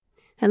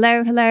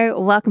Hello, hello.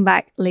 Welcome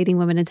back, Leading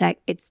Women in Tech.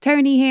 It's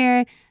Tony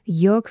here,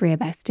 your career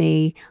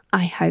bestie.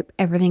 I hope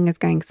everything is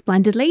going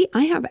splendidly.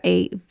 I have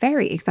a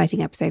very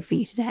exciting episode for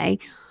you today.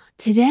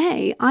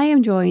 Today, I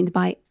am joined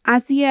by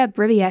Asia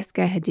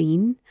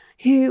Briviesca-Hedin,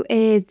 who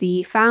is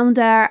the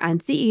founder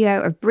and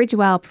CEO of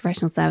Bridgewell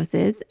Professional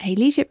Services, a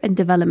leadership and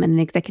development and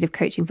executive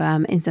coaching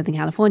firm in Southern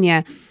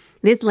California.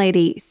 This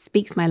lady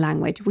speaks my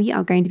language. We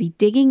are going to be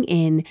digging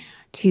in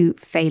to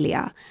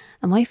failure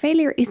and why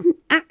failure isn't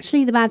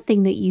actually the bad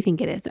thing that you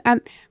think it is.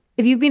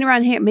 If you've been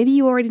around here, maybe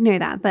you already know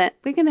that, but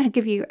we're going to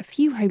give you a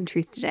few home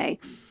truths today.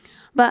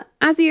 But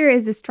Asia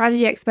is a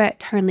strategy expert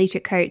turned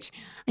leadership coach,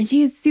 and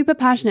she is super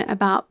passionate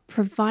about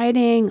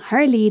providing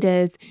her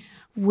leaders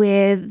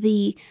with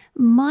the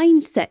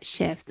mindset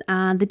shifts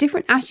and the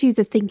different attitudes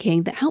of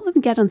thinking that help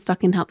them get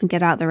unstuck and help them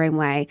get out their own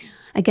way.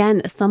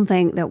 Again,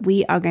 something that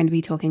we are going to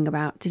be talking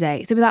about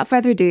today. So without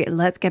further ado,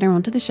 let's get her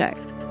onto the show.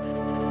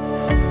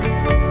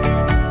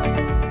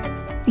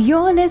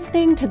 You're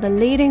listening to the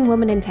Leading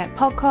Women in Tech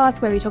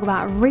podcast, where we talk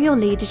about real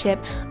leadership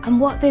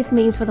and what this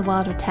means for the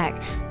world of tech,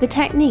 the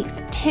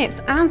techniques, tips,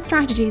 and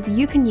strategies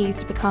you can use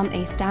to become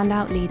a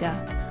standout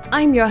leader.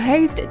 I'm your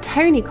host,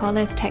 Tony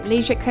Collis, tech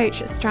leadership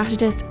coach,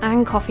 strategist,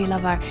 and coffee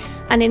lover.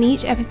 And in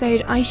each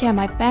episode, I share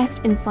my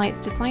best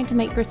insights designed to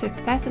make your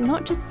success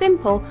not just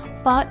simple,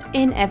 but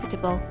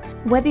inevitable.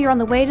 Whether you're on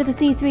the way to the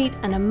C-suite,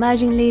 an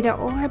emerging leader,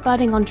 or a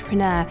budding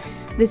entrepreneur,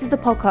 this is the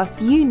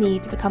podcast you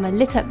need to become a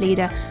lit up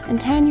leader and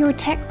turn your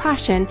tech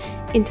passion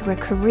into a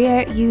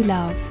career you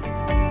love.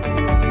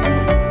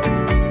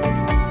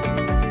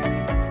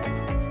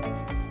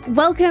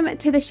 Welcome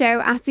to the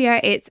show, Asia.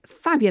 It's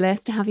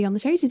fabulous to have you on the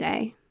show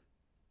today.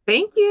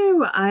 Thank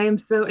you. I am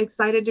so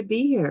excited to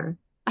be here.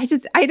 I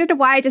don't know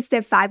why I just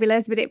said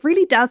fabulous, but it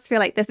really does feel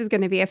like this is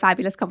going to be a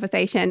fabulous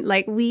conversation.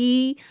 Like,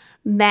 we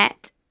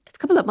met a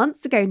couple of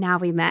months ago now,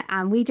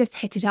 and we just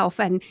hit it off.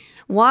 And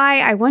why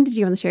I wanted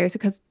you on the show is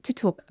because to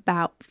talk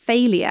about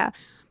failure.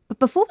 But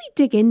before we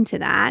dig into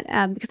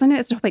that, because I know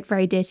it's a topic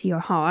very dear to your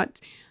heart,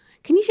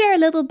 can you share a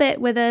little bit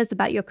with us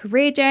about your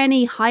career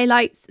journey,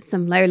 highlights,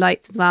 some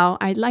lowlights as well?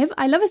 I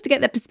love us to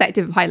get the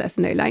perspective of highlights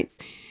and lowlights.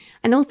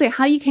 And also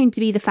how you came to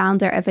be the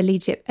founder of a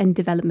leadership and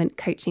development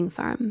coaching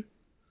firm.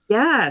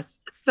 Yes.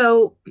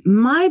 So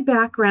my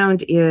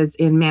background is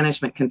in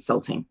management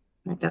consulting.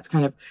 Right? That's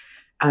kind of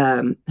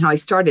how I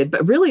started.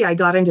 But really, I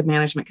got into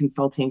management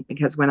consulting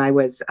because when I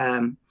was,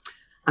 I'm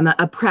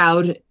a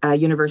proud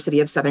University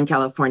of Southern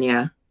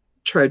California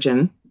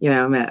Trojan,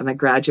 I'm a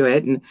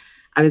graduate, and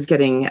I was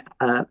getting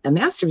a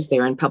master's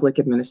there in public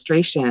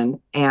administration.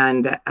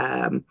 And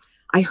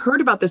I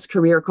heard about this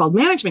career called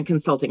management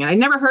consulting, and I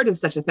never heard of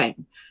such a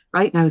thing,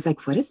 right? And I was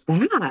like, what is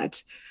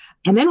that?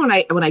 And then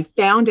when I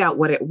found out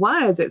what it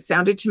was, it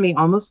sounded to me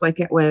almost like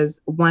it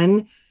was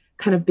one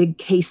kind of big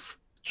case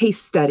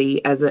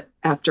study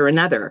after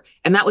another.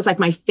 And that was like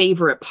my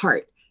favorite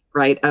part,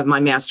 right, of my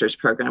master's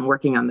program,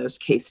 working on those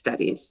case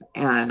studies.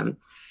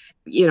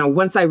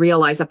 Once I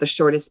realized that the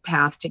shortest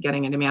path to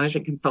getting into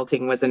management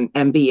consulting was an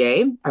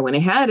MBA, I went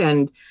ahead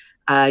and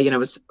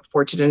was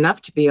fortunate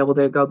enough to be able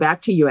to go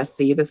back to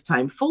USC this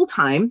time full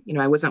time.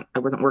 I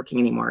wasn't working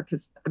anymore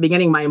because at the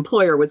beginning my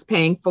employer was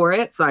paying for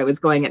it, so I was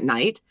going at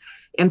night.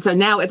 And so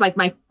now it's like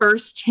my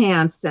first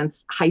chance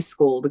since high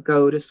school to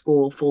go to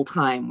school full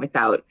time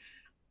without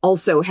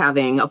also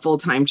having a full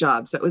time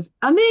job. So it was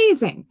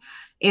amazing.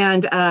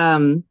 And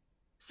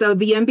so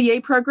the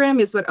MBA program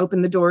is what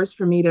opened the doors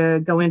for me to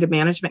go into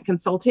management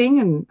consulting,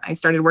 and I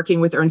started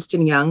working with Ernst &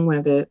 Young, one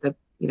of the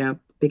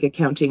big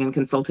accounting and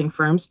consulting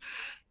firms.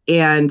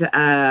 And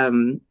I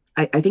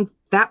think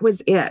that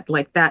was it.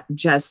 Like, that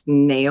just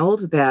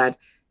nailed that.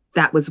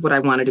 That was what I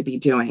wanted to be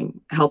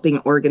doing, helping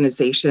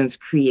organizations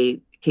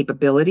create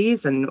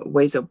capabilities and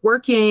ways of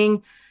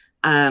working,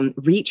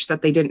 reach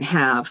that they didn't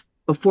have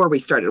before we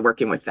started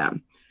working with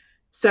them.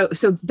 So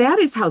that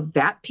is how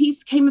that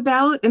piece came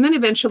about. And then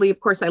eventually, of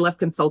course, I left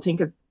consulting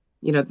because,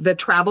 the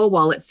travel,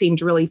 while it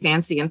seemed really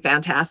fancy and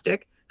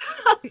fantastic,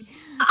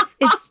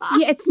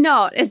 it's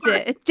not, is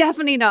it? It's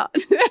definitely not.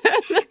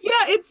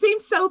 Yeah, it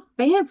seemed so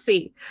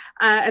fancy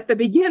at the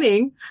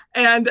beginning.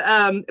 And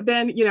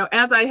then,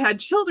 as I had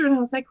children, I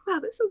was like, wow,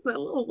 this is a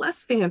little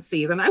less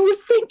fancy than I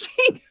was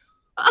thinking.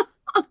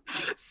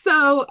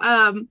 So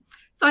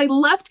I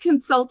left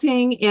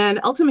consulting, and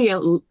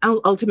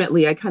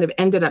ultimately, I kind of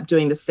ended up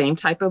doing the same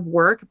type of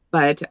work,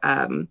 but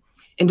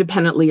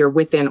independently or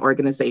within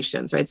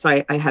organizations, right?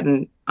 So I had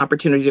an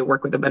opportunity to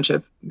work with a bunch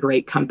of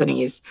great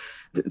companies,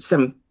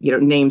 some,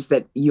 names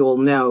that you'll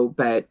know,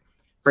 but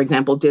for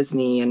example,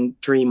 Disney and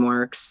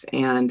DreamWorks.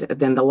 And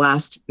then the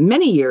last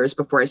many years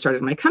before I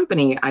started my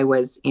company, I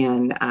was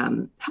in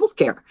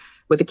healthcare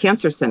with a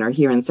cancer center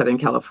here in Southern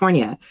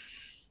California.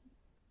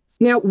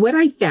 Now, what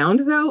I found,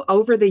 though,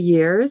 over the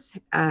years,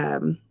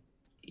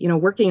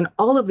 working in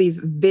all of these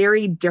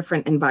very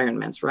different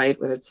environments, right?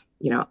 Whether it's,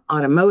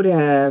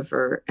 automotive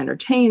or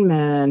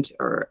entertainment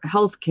or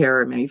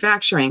healthcare or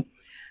manufacturing,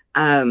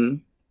 it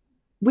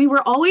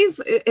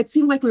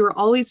seemed like we were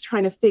always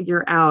trying to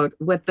figure out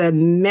what the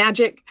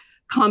magic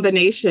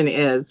combination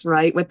is,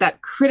 right? What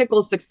that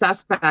critical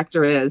success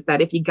factor is,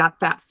 that if you got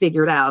that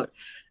figured out,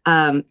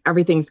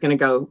 everything's going to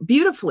go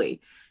beautifully.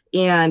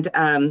 And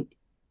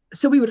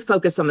so we would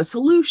focus on the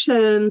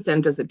solutions,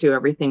 and does it do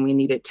everything we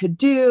need it to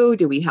do?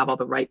 Do we have all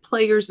the right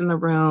players in the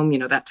room?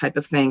 That type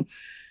of thing.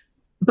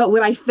 But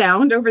what I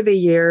found over the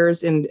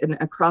years and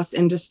across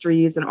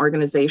industries and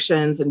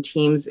organizations and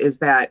teams is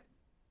that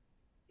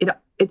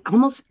it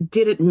almost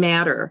didn't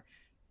matter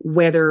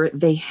whether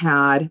they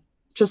had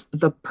just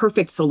the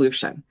perfect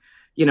solution,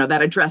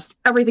 that addressed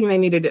everything they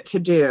needed it to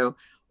do,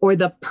 or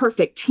the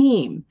perfect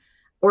team,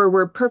 or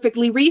were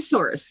perfectly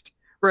resourced,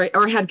 right?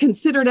 Or had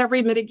considered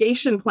every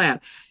mitigation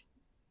plan.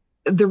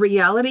 The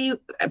reality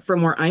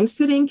from where I'm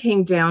sitting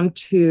came down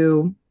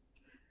to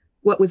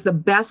what was the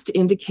best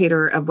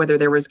indicator of whether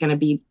there was going to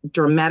be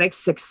dramatic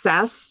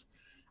success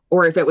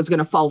or if it was going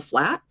to fall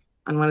flat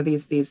on one of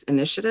these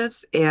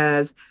initiatives,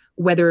 is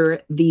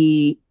whether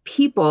the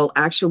people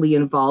actually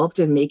involved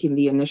in making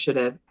the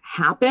initiative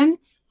happen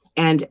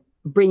and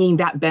bringing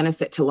that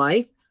benefit to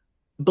life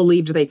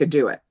believed they could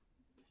do it.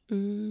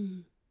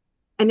 And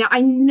now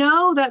I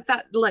know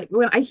that like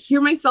when I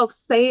hear myself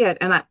say it,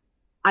 and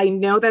I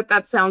know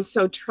that sounds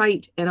so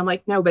trite, and I'm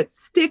like, no, but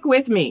stick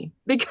with me,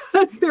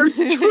 because there's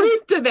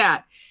truth to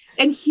that.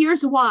 And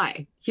here's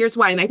why.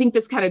 And I think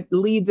this kind of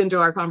leads into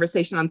our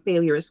conversation on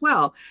failure as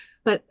well.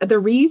 But the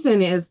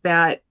reason is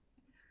that,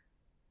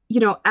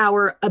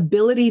 our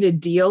ability to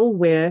deal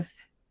with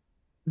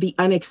the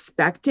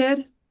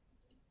unexpected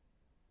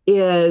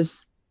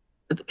is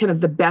kind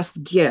of the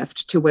best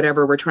gift to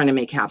whatever we're trying to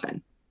make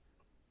happen.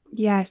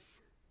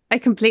 Yes, I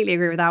completely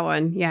agree with that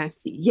one. Yes.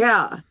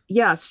 Yeah.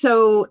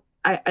 So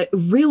I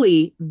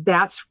really,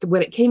 that's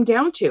what it came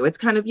down to. It's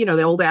kind of,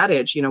 the old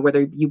adage,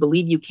 whether you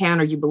believe you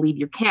can or you believe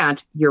you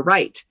can't, you're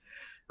right.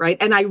 Right.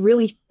 And I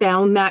really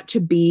found that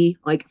to be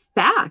like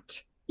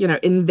fact,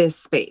 in this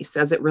space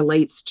as it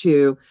relates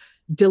to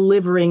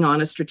delivering on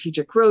a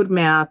strategic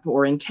roadmap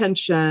or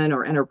intention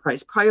or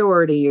enterprise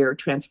priority or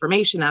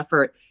transformation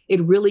effort.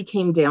 It really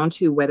came down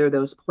to whether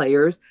those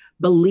players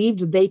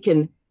believed they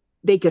could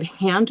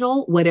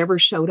handle whatever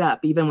showed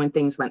up, even when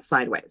things went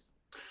sideways.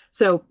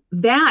 So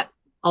that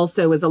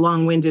also is a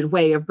long-winded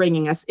way of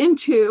bringing us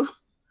into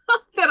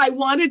that I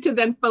wanted to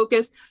then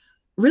focus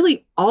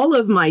really all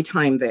of my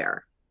time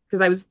there,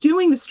 because I was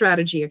doing the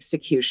strategy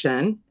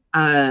execution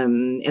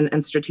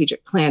and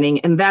strategic planning,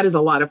 and that is a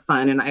lot of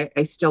fun. And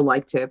I still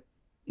like to,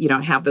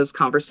 have those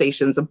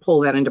conversations and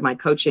pull that into my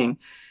coaching.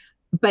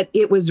 But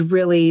it was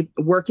really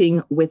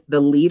working with the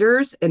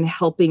leaders and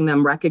helping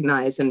them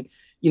recognize and,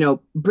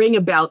 bring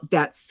about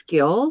that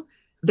skill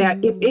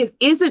that it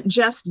isn't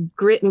just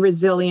grit and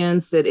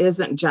resilience. It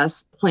isn't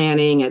just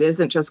planning. It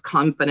isn't just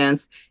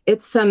confidence.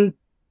 It's some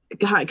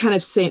kind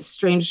of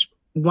strange,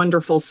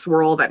 wonderful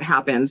swirl that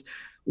happens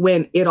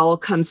when it all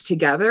comes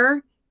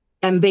together,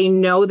 and they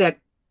know that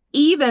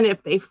even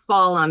if they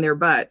fall on their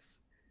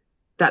butts,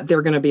 that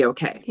they're going to be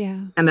okay. Yeah.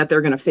 And that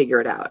they're going to figure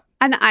it out.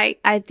 And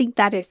I think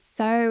that is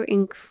so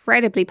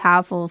incredibly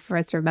powerful for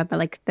us to remember,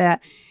 like the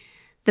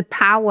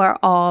power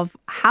of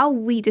how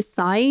we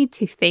decide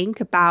to think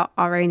about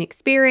our own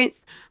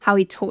experience, how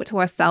we talk to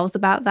ourselves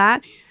about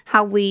that,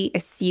 how we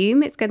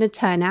assume it's going to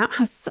turn out,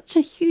 has such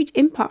a huge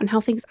impact on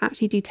how things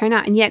actually do turn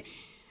out. And yet,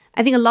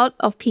 I think a lot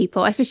of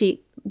people,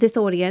 especially this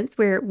audience,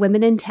 we're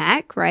women in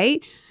tech,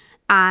 right?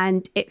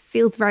 And it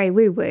feels very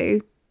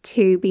woo-woo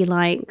to be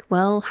like,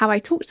 well, how I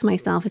talk to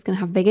myself is going to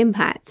have a big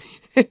impact.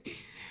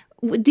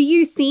 Do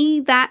you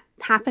see that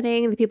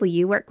happening in the people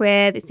you work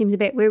with? It seems a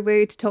bit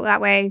woo-woo to talk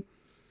that way.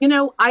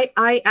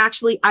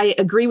 I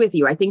agree with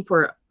you. I think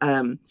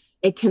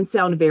it can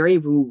sound very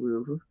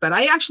woo-woo, but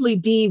I actually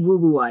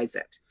de-woo-wooize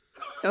it.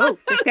 Oh,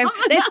 let's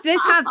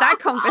have that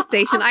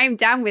conversation. I am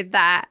down with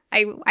that.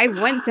 I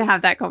want to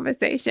have that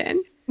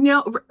conversation.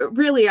 No,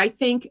 really, I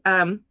think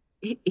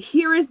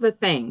here is the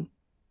thing.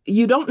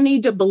 You don't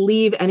need to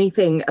believe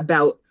anything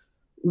about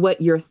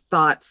what your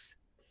thoughts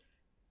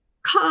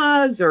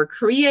cause or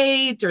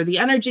create or the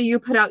energy you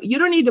put out. You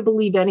don't need to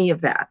believe any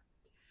of that.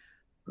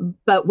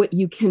 But what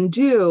you can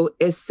do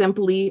is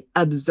simply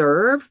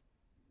observe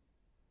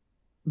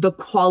the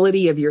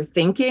quality of your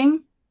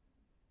thinking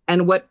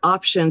and what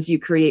options you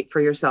create for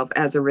yourself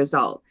as a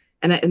result.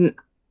 And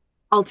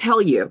I'll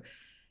tell you,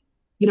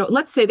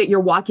 let's say that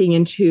you're walking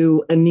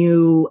into a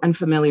new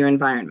unfamiliar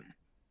environment,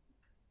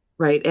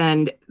 right?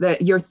 And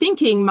that your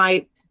thinking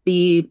might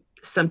be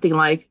something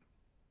like,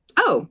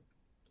 oh,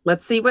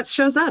 let's see what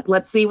shows up.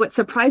 Let's see what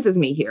surprises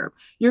me here.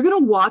 You're going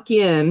to walk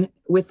in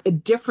with a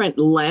different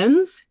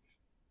lens,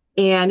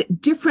 and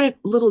different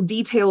little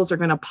details are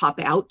going to pop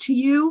out to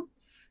you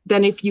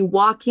than if you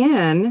walk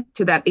in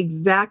to that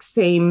exact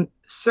same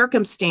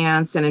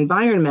circumstance and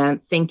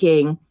environment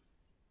thinking,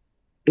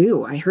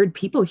 ooh, I heard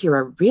people here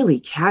are really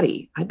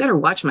catty. I better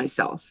watch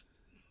myself.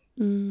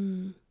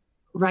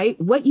 Right?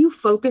 What you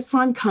focus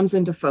on comes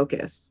into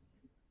focus.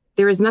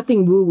 There is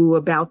nothing woo-woo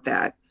about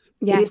that.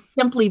 Yes. It is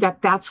simply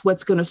that's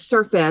what's going to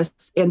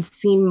surface and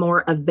seem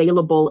more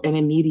available and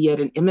immediate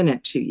and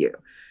imminent to you.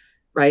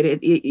 Right?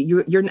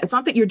 It's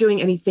not that you're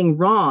doing anything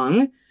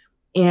wrong.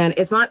 And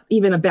it's not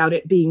even about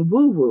it being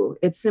woo woo.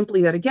 It's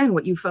simply that, again,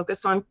 what you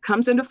focus on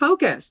comes into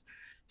focus.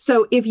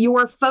 So if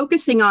you're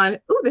focusing on,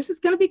 oh, this is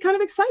going to be kind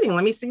of exciting.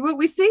 Let me see what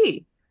we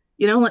see.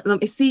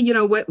 Let me see,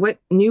 what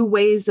new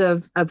ways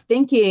of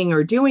thinking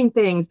or doing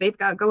things they've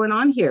got going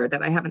on here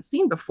that I haven't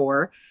seen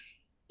before,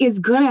 is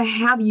going to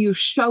have you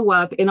show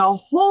up in a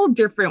whole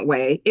different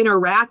way,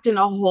 interact in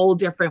a whole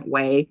different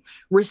way,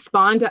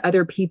 respond to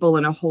other people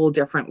in a whole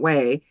different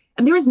way.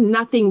 And there is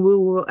nothing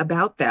woo-woo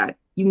about that.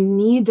 You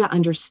need to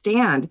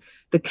understand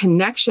the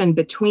connection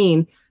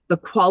between the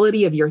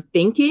quality of your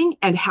thinking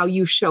and how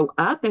you show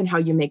up and how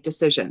you make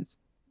decisions,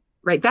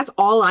 right? That's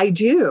all I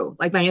do.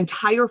 Like, my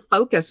entire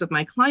focus with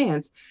my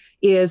clients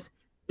is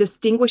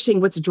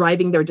distinguishing what's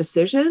driving their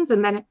decisions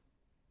and then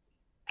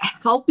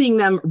helping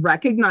them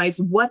recognize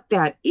what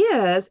that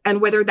is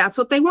and whether that's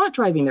what they want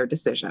driving their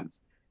decisions.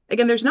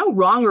 Again, there's no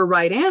wrong or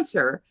right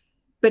answer,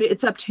 but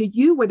it's up to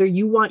you whether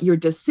you want your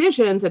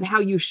decisions and how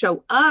you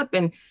show up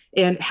and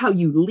how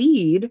you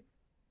lead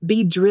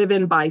be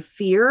driven by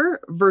fear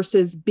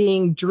versus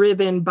being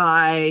driven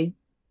by,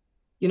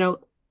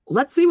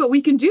 let's see what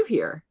we can do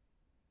here.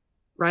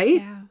 Right.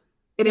 Yeah.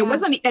 And it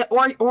wasn't,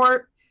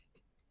 or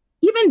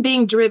even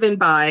being driven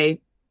by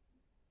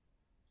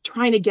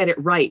trying to get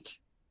it right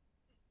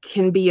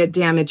can be a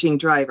damaging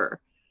driver.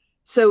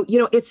 So,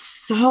 it's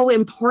so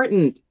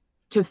important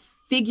to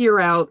figure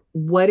out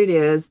what it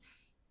is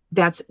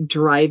that's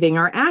driving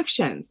our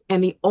actions.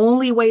 And the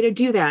only way to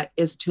do that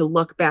is to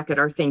look back at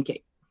our thinking.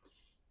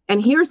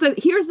 And here's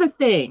the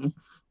thing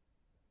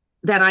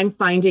that I'm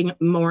finding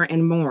more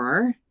and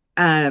more.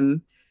 How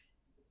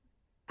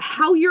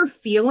you're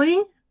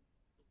feeling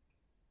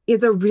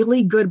is a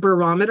really good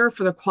barometer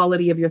for the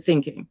quality of your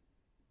thinking.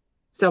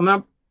 So I'm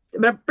going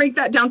to break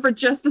that down for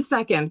just a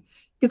second,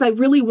 because I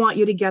really want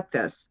you to get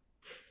this.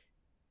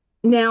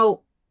 Now,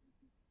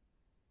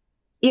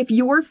 if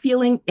you're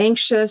feeling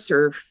anxious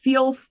or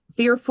feel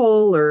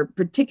fearful or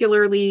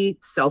particularly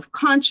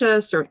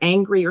self-conscious or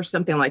angry or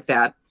something like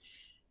that,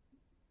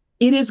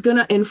 it is going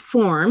to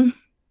inform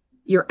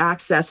your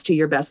access to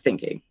your best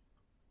thinking,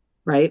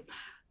 right?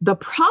 The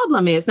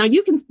problem is, now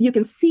you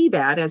can see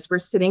that as we're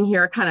sitting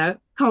here kind of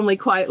calmly,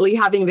 quietly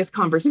having this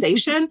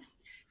conversation.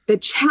 The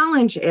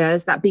challenge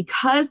is that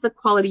because the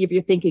quality of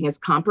your thinking is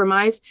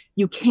compromised,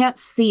 you can't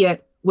see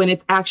it when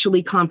it's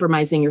actually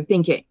compromising your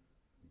thinking.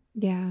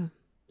 Yeah.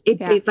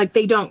 It like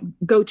they don't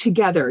go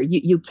together.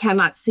 You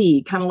cannot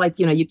see, kind of like,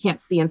 you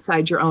can't see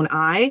inside your own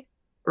eye,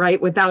 right?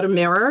 Without a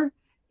mirror.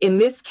 In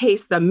this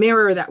case, the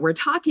mirror that we're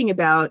talking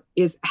about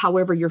is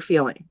however you're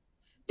feeling.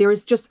 There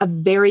is just a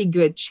very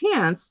good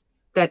chance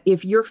that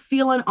if you're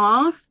feeling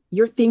off,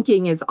 your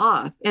thinking is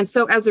off. And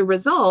so as a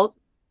result,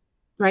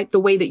 right, the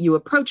way that you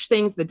approach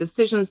things, the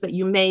decisions that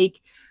you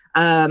make,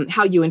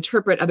 how you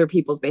interpret other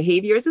people's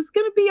behaviors is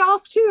going to be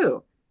off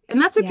too.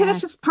 And that's okay. Yes.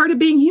 That's just part of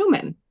being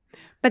human.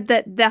 But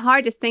the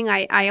hardest thing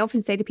I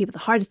often say to people, the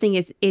hardest thing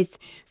is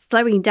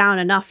slowing down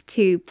enough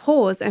to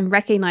pause and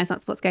recognize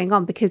that's what's going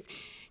on, because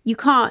you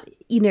can't,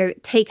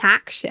 take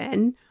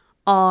action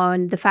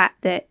on the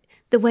fact that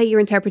the way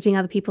you're interpreting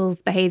other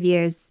people's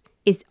behaviors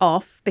is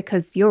off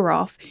because you're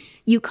off.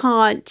 You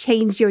can't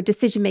change your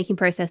decision-making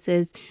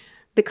processes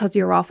because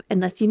you're off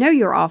unless you know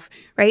you're off,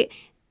 right?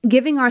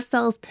 Giving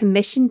ourselves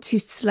permission to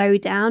slow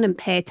down and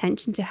pay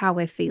attention to how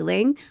we're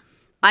feeling.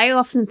 I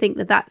often think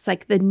that that's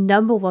like the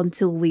number one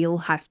tool we all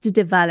have to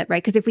develop,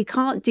 right? Because if we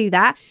can't do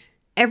that,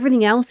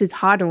 everything else is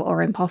harder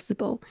or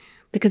impossible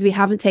because we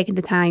haven't taken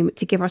the time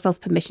to give ourselves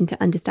permission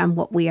to understand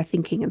what we are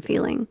thinking and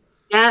feeling.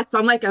 Yes,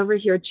 I'm like over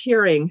here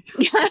cheering.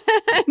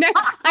 No,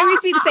 and we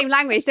speak the same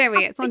language, don't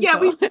we? It's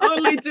wonderful. Yeah, we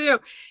totally do.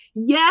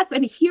 Yes,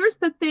 and here's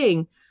the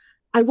thing.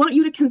 I want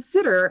you to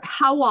consider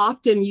how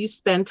often you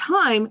spend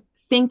time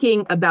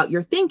thinking about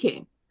your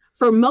thinking.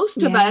 For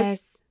most of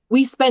us,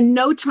 we spend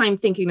no time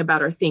thinking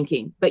about our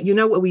thinking. But you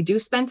know what we do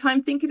spend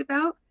time thinking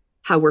about?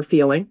 How we're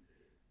feeling.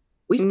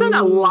 We spend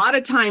a lot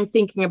of time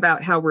thinking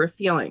about how we're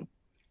feeling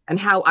and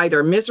how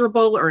either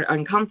miserable or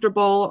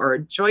uncomfortable or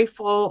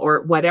joyful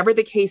or whatever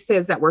the case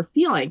is that we're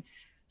feeling.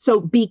 So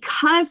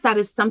because that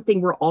is something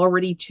we're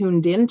already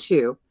tuned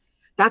into,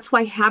 that's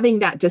why having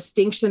that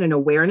distinction and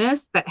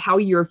awareness that how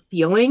you're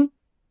feeling,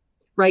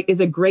 right,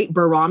 is a great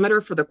barometer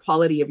for the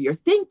quality of your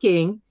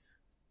thinking.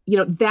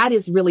 That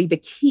is really the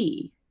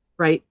key,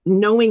 right?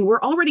 Knowing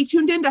we're already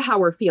tuned into how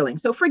we're feeling.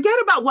 So forget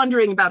about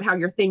wondering about how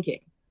you're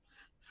thinking.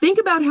 Think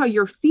about how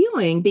you're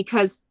feeling,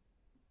 because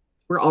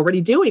we're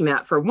already doing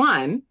that for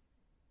one.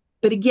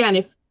 But again,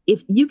 if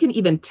you can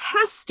even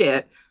test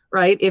it,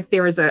 right, if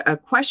there is a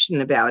question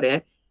about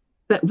it,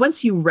 but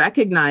once you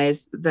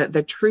recognize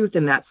the truth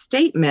in that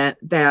statement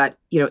that,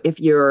 if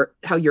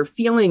how you're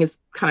feeling is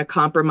kind of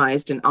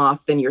compromised and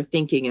off, then your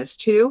thinking is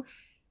too,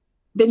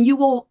 then you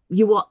will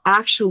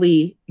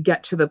actually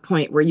get to the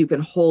point where you can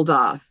hold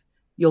off.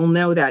 You'll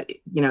know that,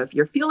 if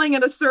you're feeling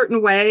in a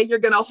certain way, you're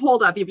going to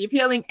hold up. If you're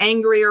feeling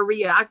angry or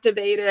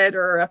reactivated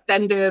or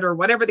offended or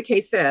whatever the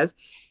case is,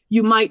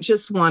 you might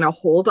just want to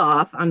hold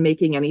off on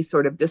making any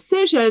sort of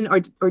decision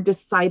or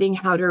deciding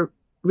how to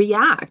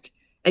react.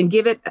 and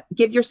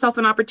give yourself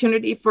an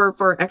opportunity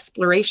for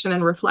exploration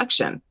and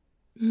reflection.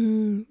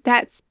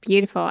 That's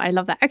beautiful. I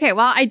love that. Okay,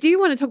 well, I do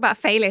want to talk about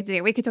failure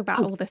today. We could talk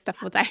about all this stuff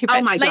all day,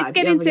 but let's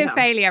get into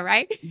failure,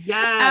 right?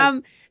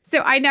 Yes.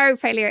 So I know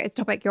failure is a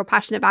topic you're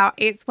passionate about.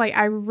 It's why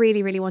I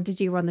really, really wanted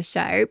you on the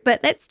show.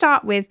 But let's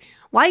start with,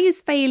 why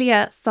is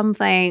failure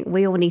something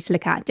we all need to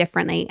look at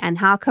differently? And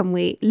how can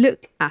we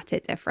look at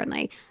it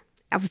differently?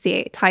 Obviously,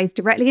 it ties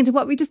directly into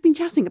what we've just been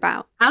chatting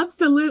about.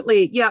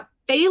 Absolutely. Yeah.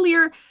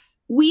 Failure.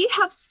 We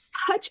have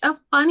such a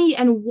funny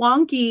and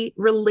wonky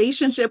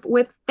relationship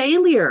with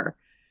failure.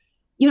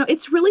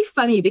 It's really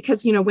funny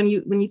because, when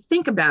you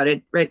think about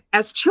it, right,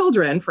 as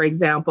children, for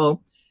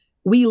example,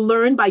 we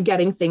learn by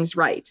getting things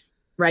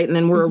right? And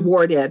then we're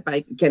rewarded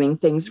by getting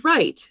things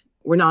right.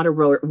 We're not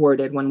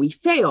rewarded when we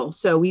fail.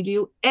 So we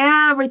do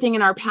everything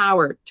in our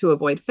power to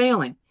avoid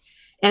failing.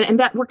 And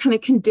that we're kind of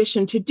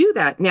conditioned to do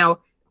that. Now,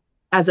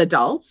 as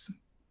adults,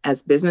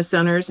 as business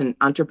owners and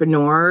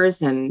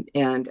entrepreneurs and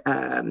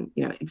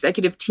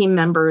executive team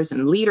members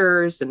and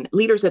leaders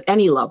at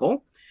any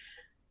level,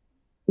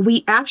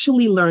 we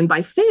actually learn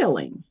by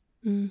failing.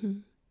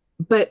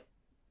 But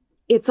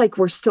it's like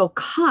we're still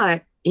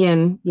caught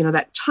in,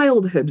 that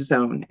childhood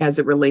zone as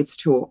it relates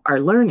to our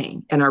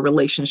learning and our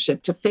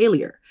relationship to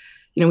failure.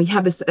 We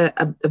have this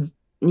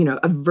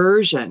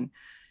aversion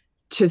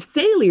to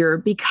failure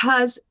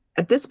because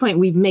at this point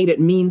we've made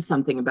it mean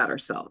something about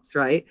ourselves,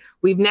 right?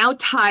 We've now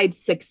tied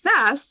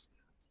success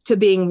to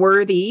being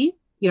worthy,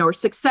 or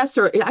success,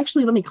 or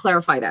actually, let me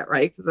clarify that,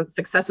 right? Because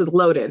success is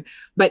loaded,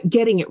 but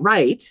getting it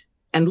right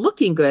and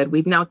looking good,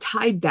 we've now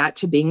tied that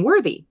to being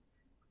worthy,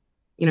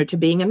 to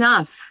being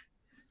enough,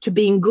 to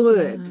being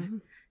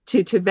good,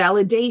 to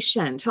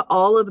validation, to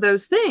all of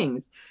those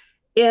things.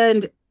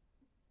 And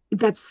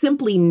that's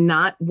simply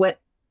not what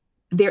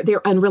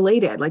they're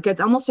unrelated. Like, it's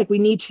almost like we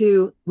need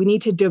to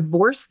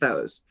divorce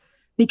those,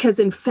 because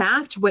in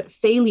fact, what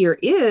failure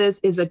is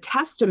a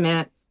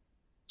testament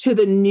to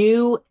the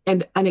new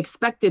and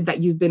unexpected that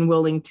you've been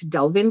willing to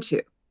delve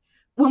into.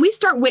 When we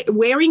start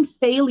wearing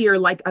failure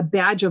like a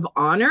badge of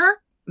honor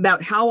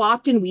about how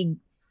often we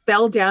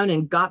fell down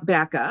and got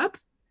back up,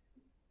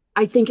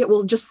 I think it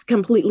will just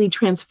completely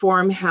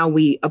transform how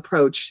we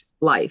approach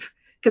life.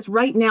 Because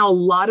right now, a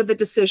lot of the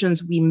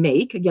decisions we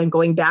make, again,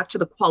 going back to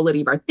the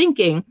quality of our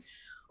thinking,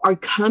 are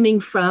coming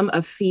from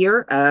a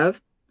fear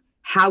of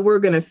how we're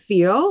going to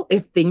feel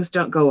if things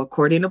don't go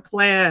according to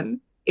plan,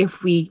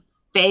 if we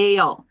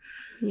fail.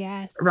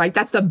 Yes. Right.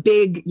 That's the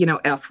big,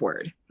 F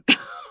word.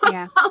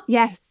 Yeah.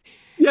 Yes.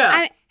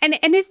 Yeah. And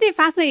isn't it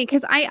fascinating?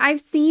 Because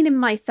I've seen in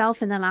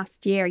myself in the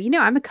last year,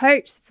 I'm a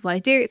coach. That's what I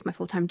do. It's my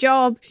full-time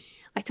job.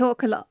 I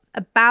talk a lot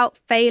about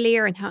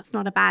failure and how it's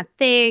not a bad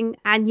thing.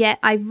 And yet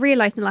I've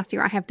realized in the last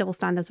year, I have double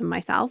standards with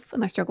myself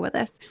and I struggle with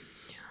this.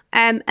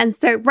 And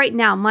so right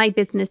now, my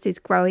business is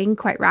growing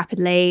quite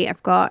rapidly.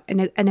 I've got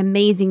an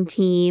amazing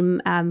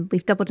team.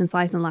 We've doubled in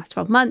size in the last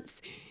 12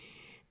 months.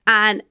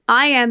 And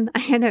I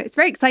know it's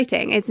very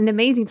exciting. It's an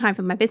amazing time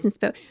for my business,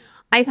 but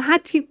I've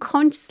had to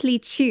consciously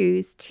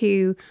choose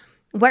to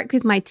work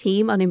with my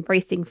team on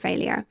embracing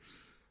failure.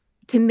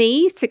 To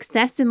me,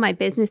 success in my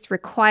business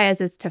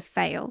requires us to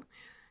fail.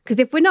 Because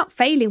if we're not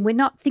failing, we're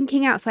not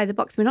thinking outside the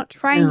box. We're not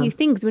trying new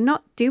things. We're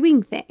not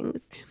doing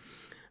things.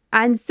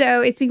 And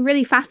so it's been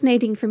really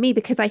fascinating for me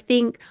because I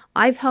think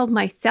I've held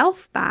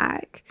myself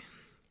back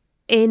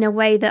in a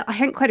way that I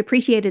hadn't quite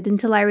appreciated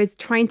until I was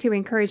trying to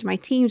encourage my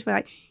team to be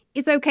like,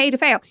 it's okay to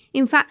fail.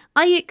 In fact,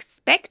 I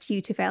expect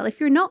you to fail.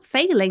 If you're not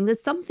failing,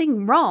 there's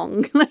something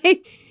wrong.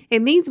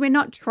 It means we're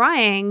not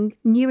trying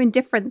new and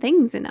different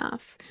things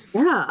enough.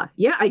 Yeah,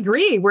 I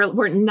agree.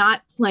 We're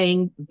not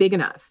playing big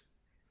enough.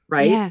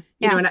 Right. Yeah.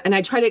 And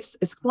I try to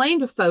explain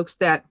to folks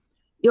that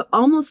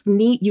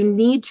you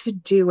need to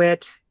do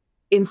it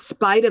in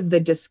spite of the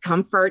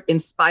discomfort, in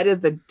spite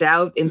of the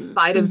doubt, in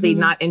spite of the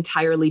not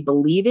entirely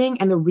believing.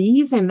 And the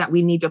reason that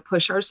we need to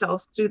push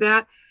ourselves through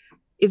that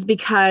is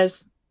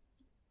because,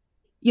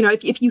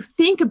 if you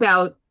think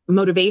about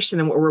motivation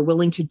and what we're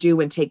willing to do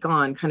and take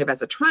on kind of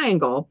as a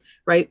triangle,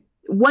 right?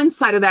 One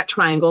side of that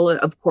triangle,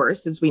 of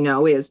course, as we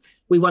know, is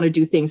we want to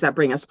do things that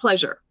bring us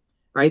pleasure,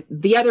 right?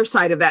 The other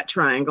side of that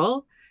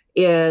triangle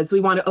is we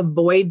want to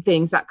avoid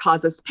things that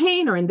cause us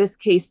pain, or in this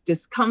case,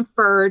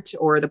 discomfort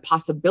or the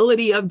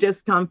possibility of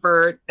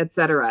discomfort, et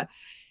cetera.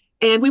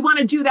 And we want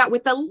to do that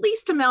with the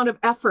least amount of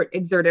effort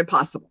exerted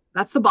possible.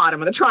 That's the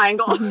bottom of the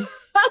triangle.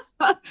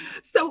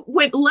 So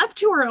when left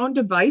to our own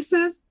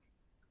devices,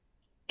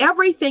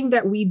 everything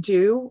that we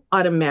do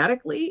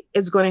automatically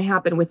is going to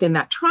happen within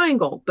that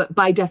triangle. But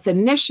by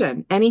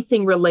definition,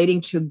 anything relating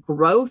to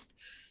growth,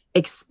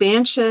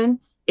 expansion,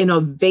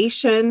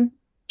 innovation,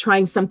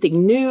 trying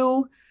something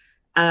new,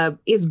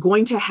 is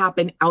going to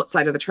happen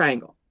outside of the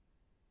triangle.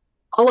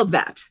 All of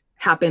that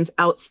happens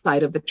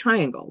outside of the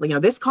triangle.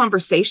 This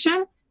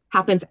conversation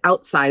happens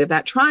outside of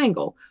that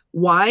triangle.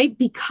 Why?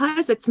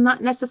 Because it's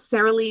not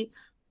necessarily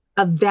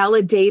a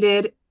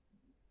validated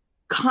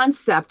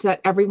concept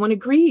that everyone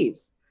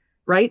agrees,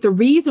 right? The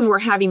reason we're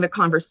having the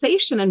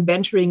conversation and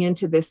venturing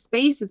into this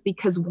space is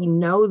because we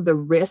know the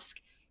risk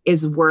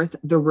is worth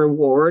the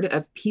reward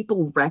of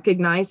people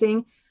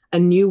recognizing a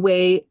new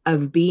way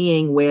of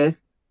being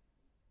with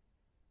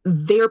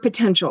their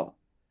potential,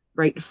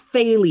 right?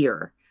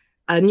 Failure,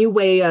 a new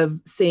way of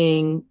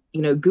seeing,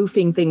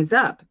 goofing things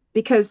up.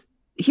 Because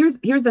here's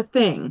the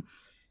thing.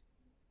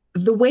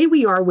 The way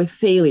we are with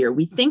failure,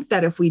 we think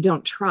that if we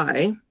don't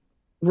try,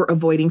 we're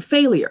avoiding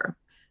failure.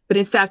 But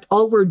in fact,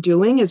 all we're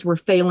doing is we're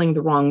failing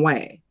the wrong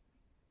way.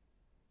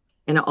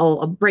 And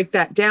I'll break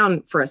that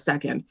down for a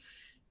second.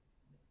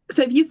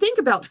 So if you think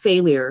about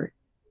failure,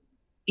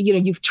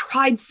 you've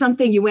tried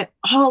something, you went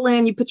all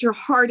in, you put your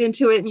heart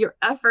into it and your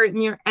effort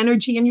and your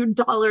energy and your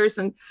dollars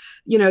and,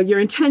 your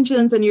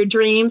intentions and your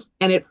dreams,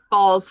 and it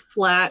falls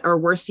flat, or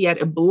worse yet,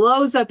 it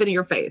blows up into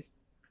your face.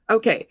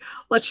 Okay,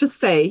 let's just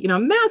say,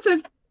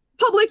 massive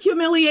public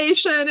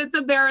humiliation. It's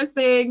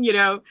embarrassing, you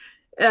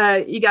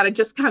got to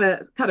just kind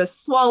of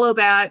swallow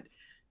that.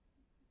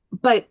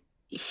 But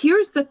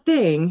here's the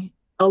thing.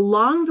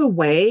 Along the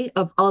way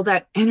of all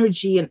that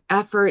energy and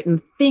effort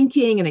and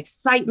thinking and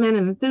excitement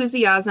and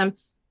enthusiasm,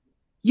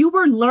 you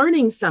were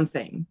learning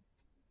something.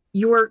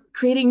 You were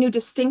creating new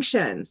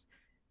distinctions.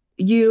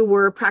 You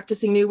were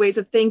practicing new ways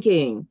of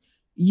thinking.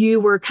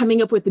 You were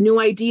coming up with new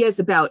ideas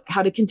about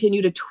how to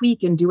continue to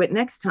tweak and do it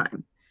next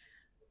time,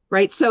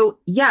 right? So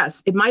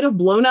yes, it might have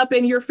blown up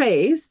in your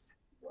face,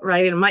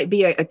 right? It might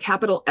be a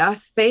capital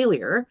F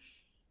failure,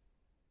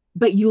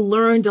 but you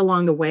learned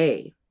along the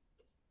way.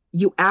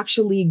 You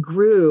actually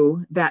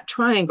grew that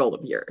triangle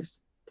of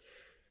yours.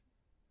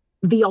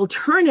 The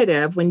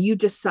alternative, when you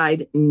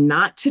decide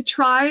not to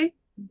try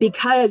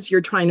because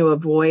you're trying to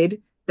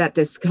avoid that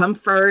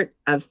discomfort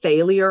of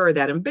failure or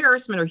that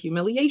embarrassment or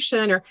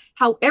humiliation, or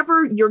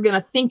however you're going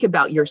to think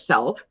about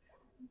yourself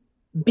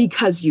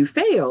because you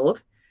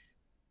failed,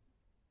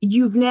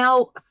 you've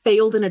now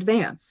failed in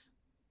advance.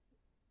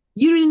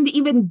 You didn't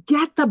even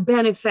get the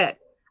benefit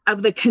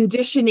of the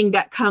conditioning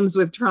that comes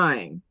with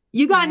trying.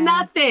 You got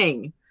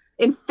nothing.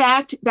 In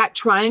fact, that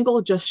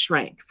triangle just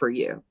shrank for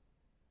you.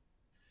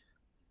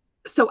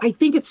 So I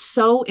think it's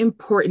so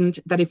important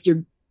that if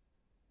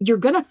you're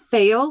going to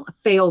fail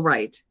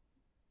right.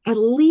 At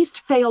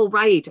least fail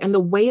right. And the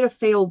way to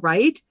fail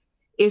right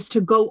is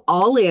to go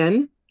all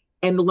in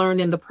and learn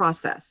in the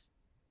process.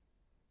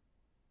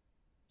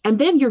 And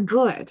then you're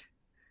good.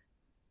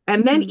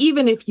 And then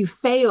even if you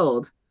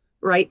failed,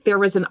 right, there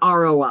was an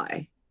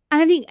ROI.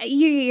 And I think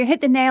you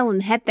hit the nail on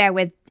the head there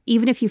with,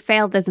 even if you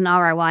failed, there's an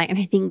ROI. And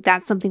I think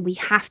that's something we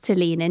have to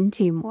lean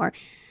into more.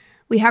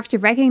 We have to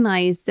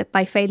recognize that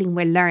by failing,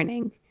 we're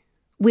learning.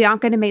 We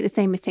aren't going to make the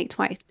same mistake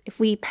twice. If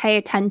we pay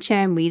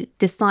attention, we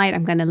decide,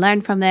 I'm going to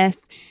learn from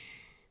this,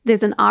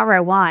 there's an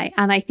ROI.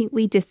 And I think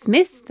we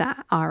dismiss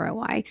that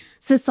ROI.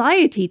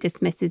 Society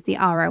dismisses the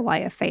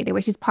ROI of failure,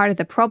 which is part of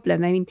the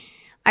problem. I mean,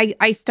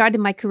 I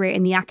started my career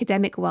in the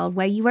academic world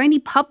where you only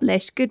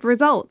publish good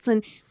results.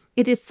 And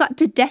it is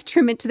such a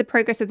detriment to the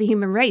progress of the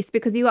human race,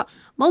 because you got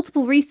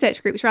multiple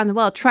research groups around the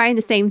world trying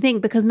the same thing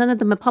because none of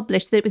them are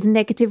published that it was a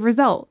negative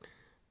result.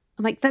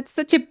 I'm like, that's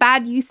such a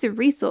bad use of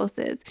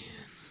resources.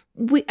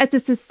 We, as a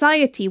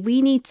society,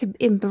 we need to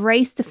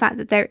embrace the fact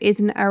that there is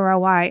an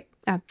ROI.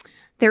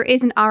 There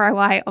is an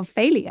ROI of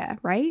failure,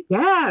 right?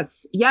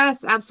 Yes,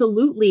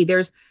 absolutely.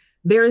 There's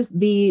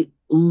the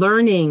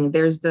learning,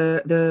 there's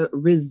the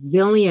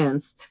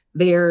resilience.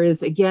 There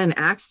is, again,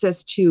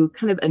 access to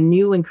kind of a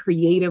new and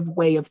creative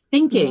way of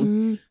thinking.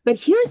 Mm-hmm. But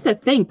here's the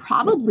thing,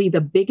 probably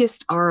the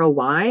biggest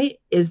ROI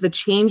is the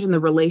change in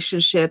the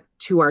relationship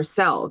to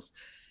ourselves.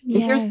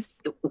 Yes. And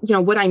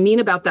here's, what I mean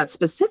about that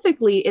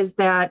specifically is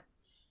that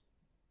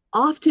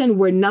often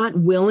we're not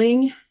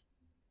willing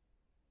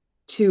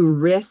to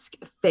risk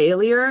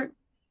failure,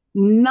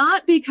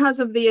 not because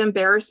of the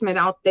embarrassment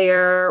out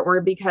there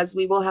or because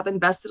we will have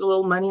invested a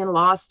little money and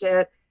lost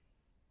it,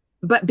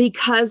 but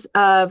because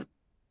of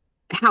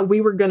how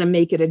we were going to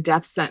make it a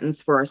death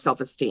sentence for our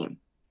self-esteem.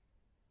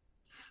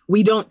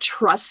 We don't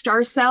trust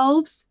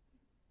ourselves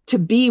to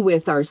be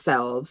with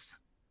ourselves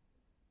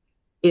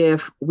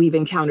if we've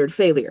encountered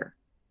failure.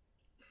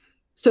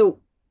 So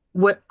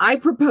what I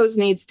propose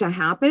needs to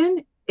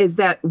happen is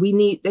that we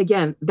need,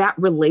 again, that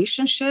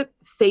relationship.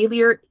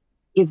 Failure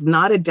is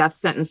not a death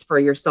sentence for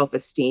your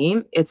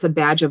self-esteem. It's a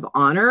badge of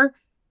honor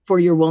for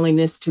your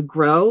willingness to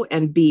grow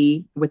and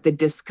be with the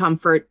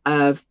discomfort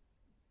of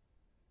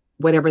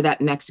whatever that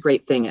next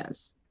great thing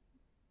is.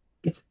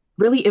 It's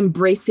really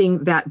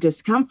embracing that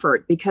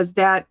discomfort, because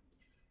that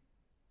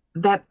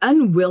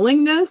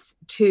unwillingness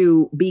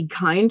to be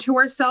kind to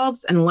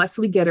ourselves unless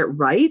we get it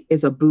right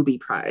is a booby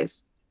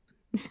prize.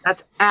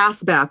 That's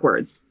ass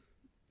backwards.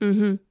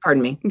 Mm-hmm.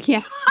 Pardon me.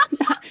 Yeah.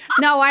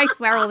 No, I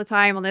swear all the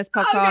time on this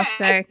podcast.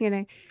 Okay.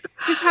 So,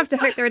 just have to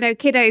hope there are no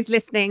kiddos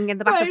listening in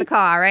the back of the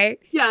car, right?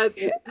 Yes.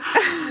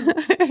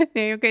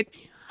 No, you're good.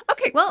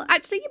 Okay, well,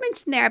 actually, you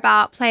mentioned there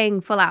about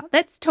playing full out.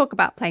 Let's talk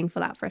about playing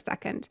full out for a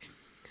second.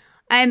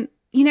 Lots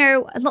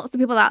of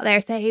people out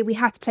there say, hey, we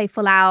have to play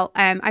full out.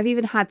 I've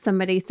even had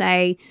somebody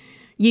say,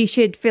 you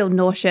should feel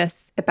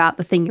nauseous about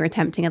the thing you're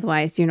attempting,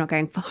 otherwise you're not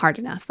going hard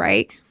enough,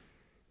 right?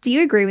 Do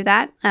you agree with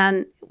that?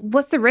 And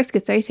what's the risk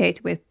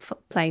associated with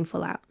playing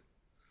full out?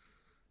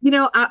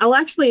 I'll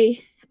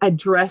actually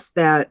address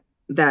that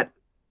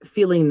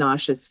feeling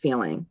nauseous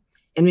feeling.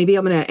 And maybe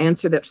I'm going to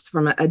answer this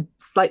from a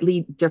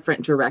slightly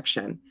different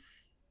direction.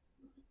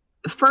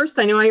 First,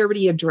 I know I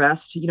already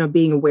addressed,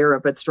 being aware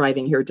of what's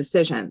driving your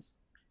decisions.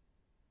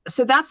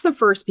 So that's the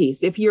first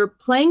piece. If you're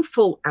playing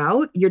full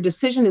out, your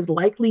decision is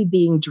likely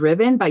being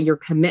driven by your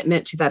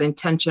commitment to that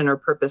intention or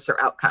purpose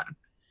or outcome,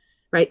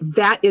 right?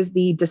 That is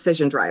the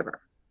decision driver.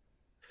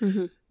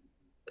 Mm-hmm.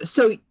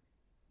 So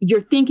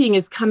your thinking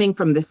is coming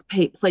from this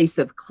place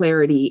of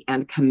clarity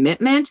and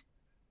commitment,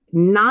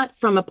 not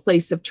from a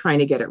place of trying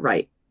to get it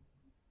right,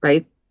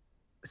 right?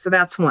 So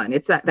that's one.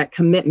 It's that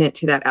commitment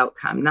to that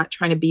outcome, not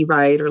trying to be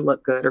right or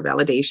look good or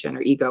validation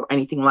or ego or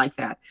anything like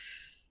that.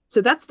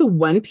 So that's the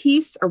one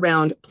piece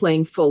around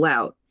playing full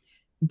out.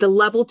 The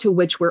level to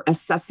which we're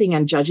assessing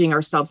and judging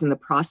ourselves in the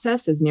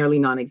process is nearly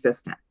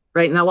non-existent,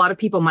 right? And a lot of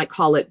people might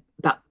call it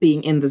about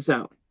being in the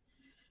zone.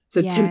 So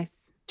yes.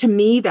 to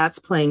me, that's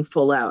playing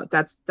full out.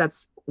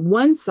 That's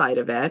one side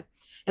of it.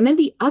 And then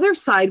the other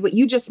side, what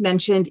you just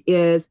mentioned,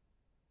 is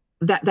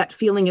that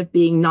feeling of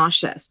being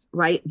nauseous,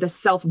 right? The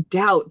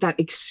self-doubt, that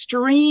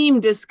extreme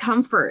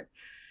discomfort.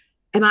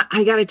 And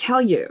I got to tell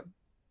you,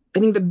 I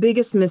think the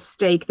biggest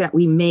mistake that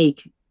we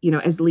make,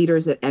 as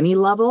leaders at any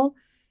level,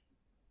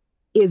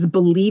 is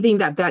believing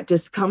that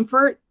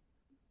discomfort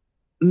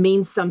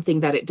means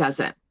something that it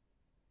doesn't.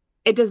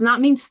 It does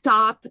not mean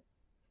stop.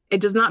 It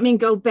does not mean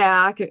go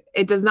back.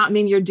 It does not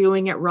mean you're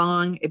doing it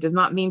wrong. It does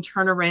not mean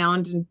turn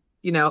around and,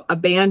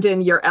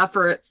 abandon your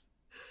efforts.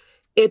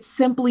 It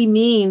simply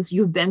means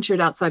you've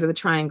ventured outside of the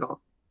triangle.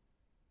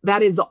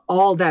 That is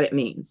all that it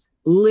means,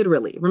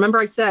 literally. Remember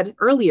I said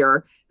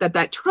earlier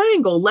that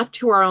triangle, left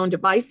to our own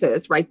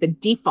devices, right? The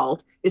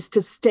default is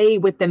to stay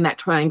within that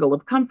triangle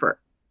of comfort.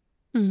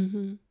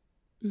 Mm-hmm.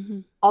 Mm-hmm.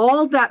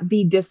 All that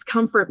the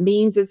discomfort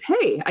means is,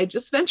 hey, I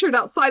just ventured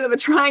outside of the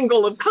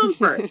triangle of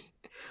comfort.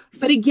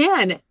 But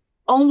again,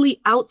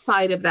 only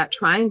outside of that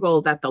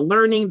triangle that the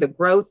learning, the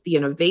growth, the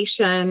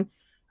innovation,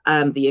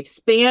 the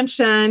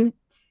expansion,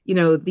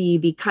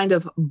 the kind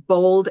of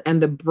bold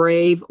and the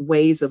brave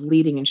ways of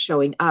leading and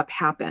showing up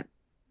happen.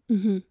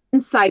 Mm-hmm.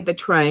 Inside the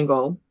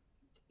triangle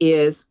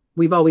is,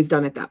 we've always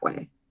done it that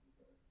way.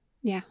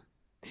 Yeah.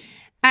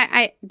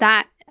 I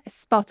that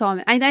spot on.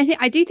 And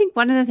I do think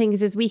one of the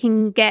things is we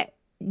can get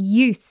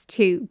used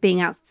to being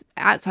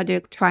outside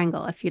of the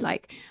triangle, if you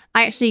like.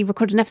 I actually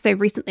recorded an episode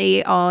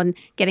recently on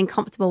getting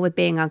comfortable with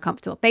being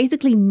uncomfortable.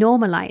 Basically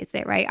normalize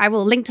it, right? I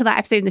will link to that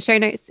episode in the show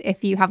notes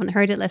if you haven't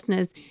heard it,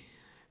 listeners.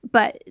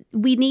 But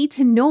we need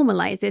to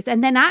normalize this.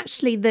 And then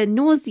actually the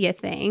nausea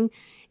thing,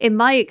 in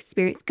my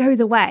experience, goes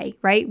away,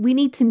 right? We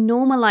need to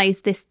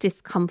normalize this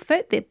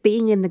discomfort, that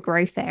being in the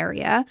growth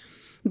area,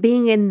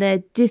 being in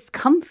the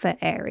discomfort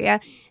area,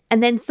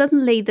 and then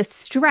suddenly the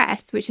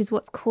stress, which is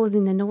what's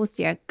causing the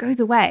nausea, goes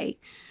away,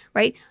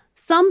 right?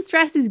 Some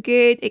stress is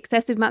good.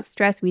 Excessive amounts of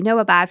stress we know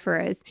are bad for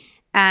us.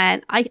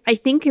 And I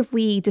think if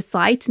we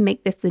decide to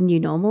make this the new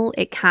normal,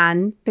 it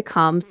can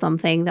become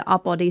something that our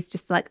body's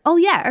just like, oh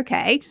yeah,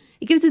 okay.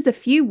 It gives us a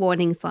few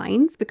warning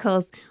signs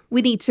because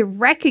we need to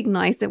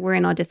recognize that we're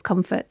in our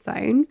discomfort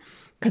zone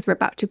because we're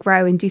about to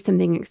grow and do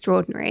something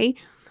extraordinary.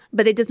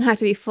 But it doesn't have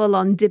to be full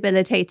on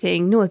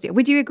debilitating nausea.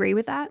 Would you agree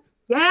with that?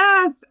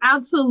 Yes,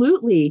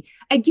 absolutely.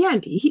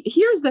 Again,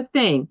 here's the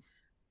thing.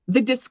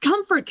 The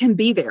discomfort can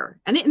be there.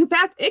 And in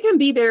fact, it can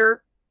be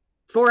there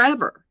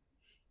forever.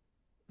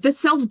 The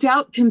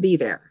self-doubt can be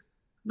there.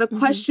 The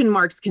question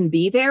marks can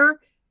be there,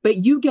 but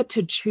you get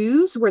to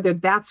choose whether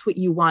that's what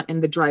you want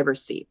in the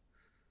driver's seat.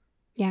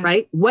 Yeah.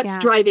 Right? What's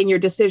driving your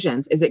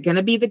decisions? Is it going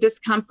to be the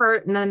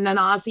discomfort and the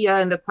nausea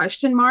and the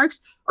question marks?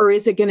 Or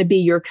is it going to be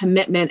your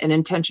commitment and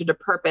intention to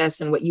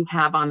purpose and what you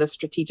have on the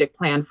strategic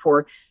plan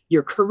for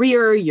your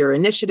career, your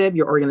initiative,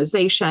 your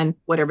organization,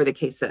 whatever the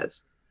case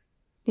is?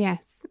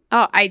 Yes.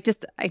 Oh, I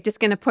just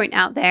going to point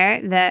out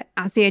there that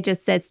Asia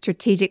just said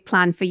strategic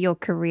plan for your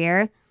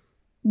career.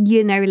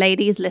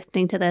 Ladies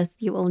listening to this,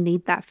 you will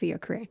need that for your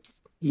career.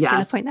 Just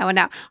going to point that one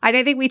out. I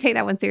don't think we take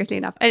that one seriously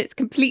enough. It's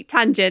complete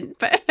tangent,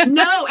 but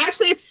no,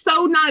 actually, it's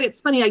so not. It's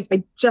funny.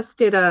 I just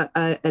did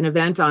an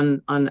event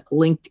on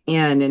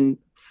LinkedIn, and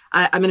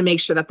I'm going to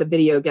make sure that the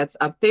video gets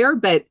up there,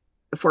 but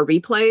for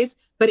replays.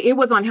 But it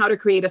was on how to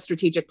create a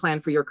strategic plan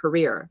for your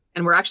career,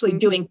 and we're actually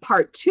doing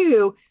part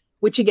 2.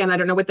 Which again, I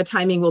don't know what the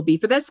timing will be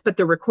for this, but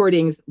the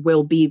recordings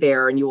will be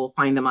there, and you will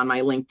find them on my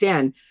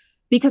LinkedIn.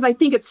 Because I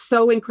think it's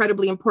so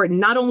incredibly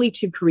important, not only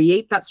to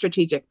create that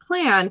strategic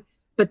plan,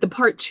 but the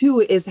part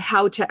 2 is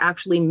how to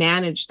actually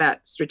manage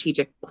that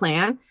strategic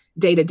plan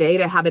day to day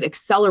to have it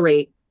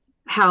accelerate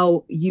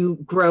how you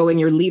grow in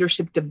your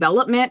leadership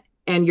development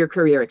and your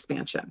career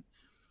expansion.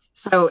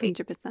 So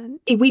 100%.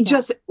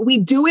 We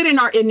do it in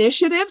our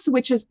initiatives,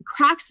 which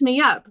cracks me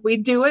up. We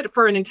do it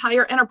for an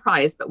entire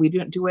enterprise, but we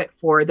don't do it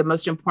for the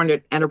most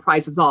important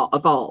enterprises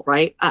of all,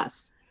 right?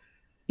 Us.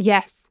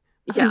 Yes,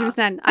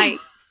 100%. Yeah.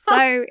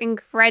 So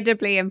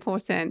incredibly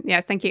important.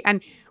 Yes, thank you.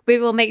 And we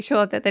will make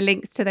sure that the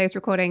links to those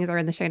recordings are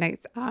in the show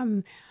notes.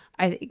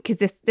 because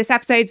this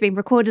episode's been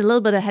recorded a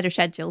little bit ahead of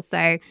schedule.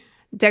 So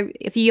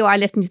if you are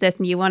listening to this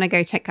and you want to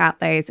go check out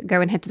those,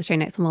 go and head to the show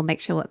notes and we'll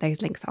make sure that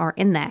those links are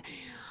in there.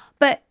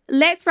 But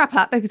let's wrap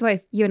up, because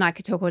otherwise you and I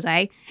could talk all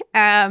day.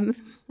 I'm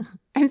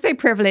so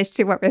privileged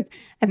to work with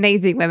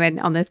amazing women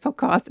on this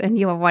podcast, and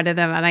you are one of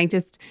them. And I'm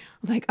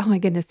like, oh my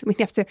goodness, we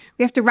have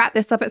to wrap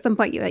this up at some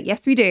point. You're like,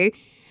 yes, we do.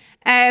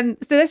 So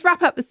let's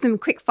wrap up with some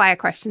quick fire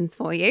questions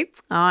for you.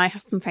 I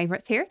have some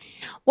favorites here.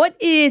 What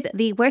is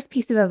the worst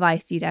piece of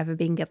advice you'd ever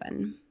been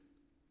given?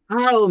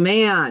 Oh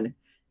man.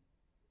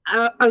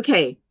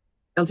 Okay.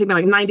 It'll take me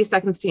like 90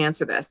 seconds to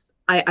answer this.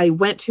 I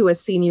went to a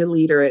senior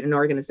leader at an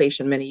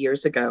organization many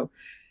years ago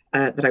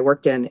that I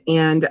worked in.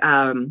 And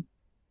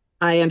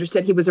I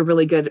understood he was a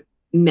really good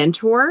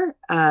mentor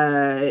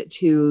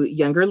to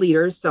younger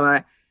leaders.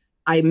 So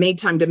I made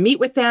time to meet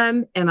with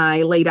them, and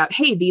I laid out,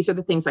 hey, these are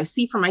the things I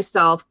see for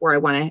myself where I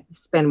want to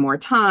spend more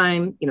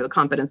time, the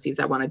competencies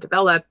I want to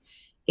develop.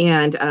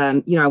 And,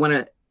 I want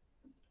to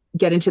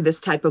get into this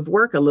type of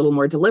work a little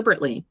more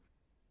deliberately.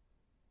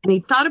 And he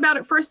thought about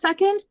it for a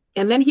second,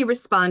 and then he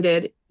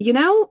responded,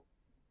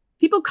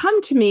 people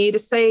come to me to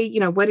say,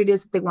 what it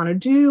is that they want to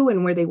do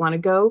and where they want to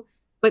go.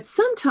 But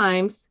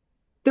sometimes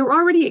they're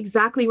already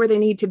exactly where they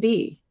need to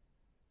be.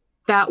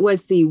 That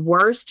was the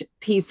worst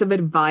piece of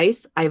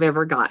advice I've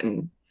ever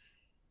gotten.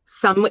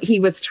 He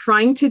was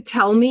trying to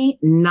tell me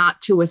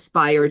not to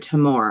aspire to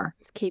more.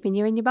 It's keeping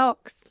you in your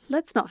box.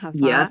 Let's not have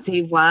that. Yes,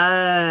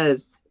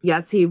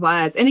 he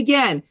was. And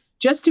again,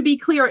 just to be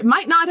clear, it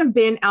might not have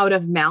been out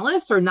of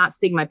malice or not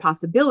seeing my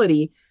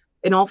possibility.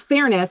 In all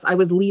fairness, I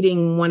was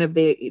leading one of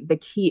the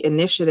key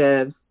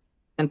initiatives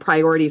and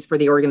priorities for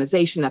the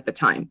organization at the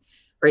time.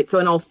 Right. So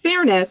in all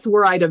fairness,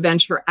 were I to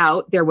venture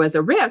out, there was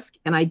a risk,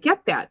 and I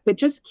get that. But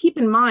just keep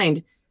in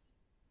mind,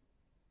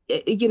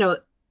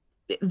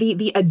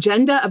 the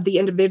agenda of the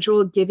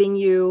individual giving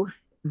you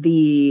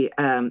the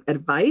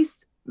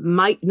advice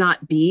might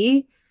not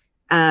be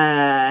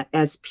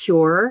as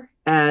pure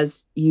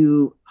as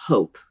you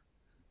hope.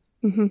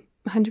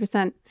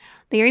 100%.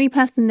 The only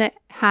person that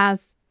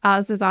has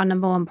us as our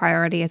number one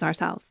priority is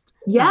ourselves.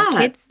 Yes. Not our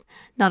kids,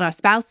 not our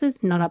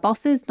spouses, not our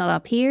bosses, not our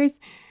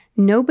peers.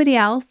 Nobody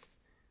else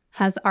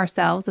has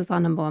ourselves as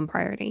our number one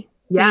priority.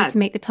 Yes. We need to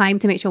make the time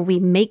to make sure we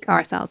make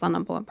ourselves our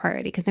number one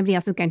priority, because nobody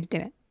else is going to do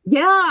it.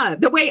 Yeah.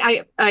 The way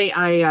I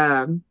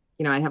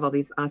have all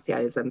these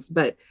ASEAnisms,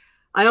 but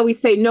I always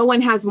say no one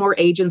has more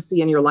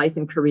agency in your life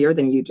and career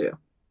than you do.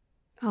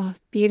 Oh,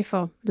 it's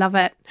beautiful. Love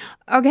it.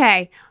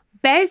 Okay.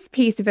 Best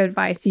piece of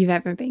advice you've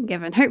ever been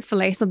given.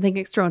 Hopefully something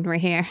extraordinary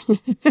here.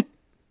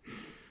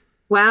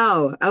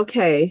 Wow.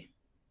 Okay.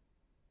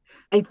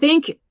 I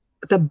think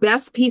the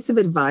best piece of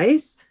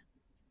advice,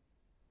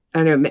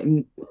 I don't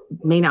know,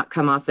 may not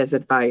come off as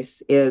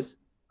advice, is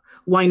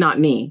why not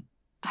me?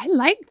 I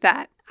like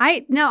that.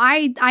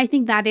 I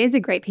think that is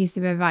a great piece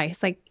of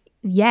advice. Like,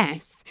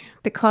 yes,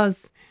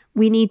 because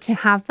we need to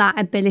have that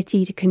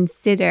ability to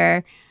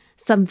consider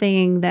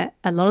something that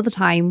a lot of the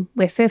time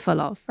we're fearful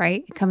of,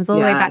 right? It comes all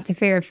the way back to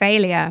fear of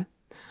failure.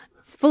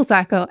 It's full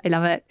circle. I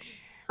love it.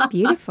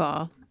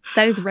 Beautiful.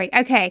 That is great.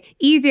 Okay.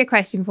 Easier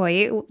question for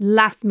you.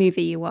 Last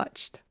movie you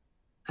watched?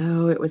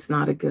 Oh, it was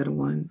not a good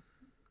one.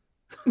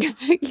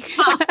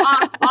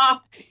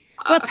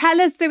 Well,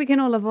 tell us so we can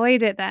all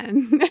avoid it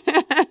then.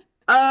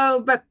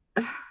 Oh, but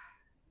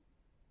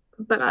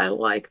I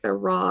like The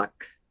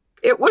Rock.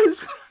 It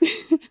was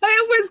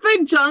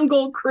the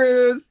Jungle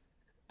Cruise.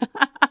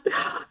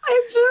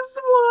 I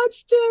just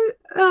watched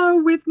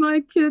it with my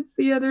kids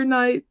the other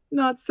night.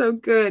 Not so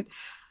good.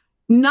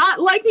 Not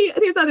like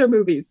these other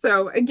movies.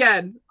 So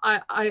again,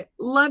 I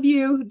love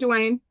you,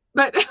 Dwayne,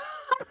 but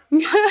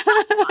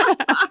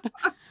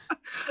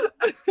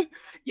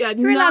yeah,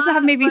 you're allowed to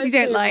have movies you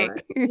don't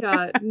like.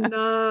 Yeah,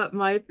 not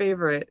my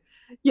favorite.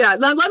 Yeah,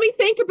 now let me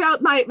think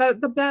about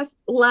the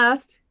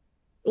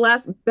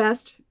last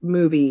best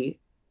movie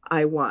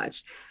I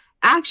watched.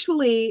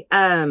 Actually,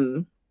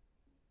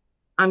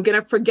 I'm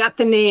gonna forget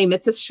the name.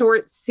 It's a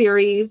short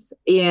series,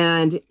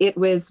 and it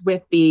was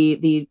with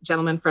the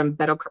gentleman from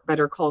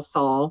Better Call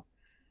Saul.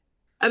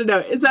 I don't know.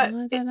 Is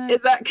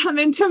that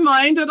coming to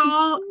mind at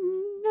all?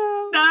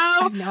 No. I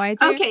have no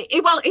idea. Okay.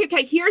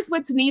 Okay. Here's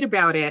what's neat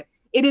about it.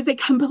 It is a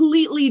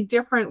completely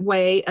different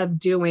way of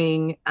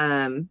doing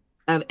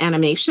of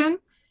animation.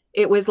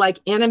 It was like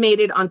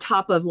animated on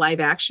top of live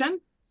action.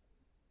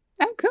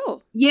 Oh,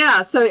 cool.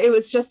 Yeah. So it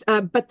was just,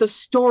 but the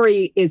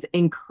story is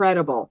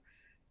incredible.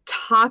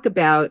 Talk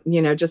about,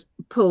 just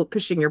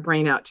pushing your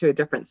brain out to a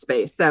different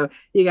space. So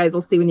you guys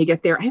will see when you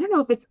get there. I don't know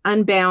if it's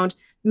Unbound.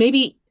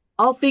 Maybe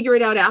I'll figure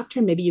it out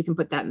after. Maybe you can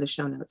put that in the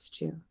show notes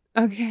too.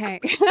 Okay.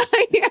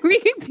 Yeah, we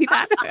can do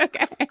that.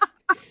 Okay.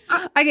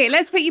 Okay,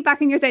 let's put you back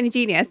in your zone of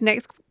genius.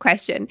 Next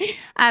question.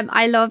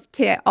 I love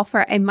to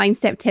offer a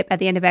mindset tip at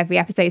the end of every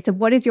episode. So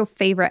what is your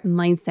favorite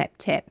mindset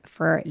tip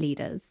for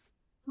leaders?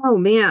 Oh,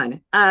 man.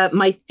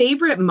 My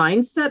favorite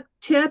mindset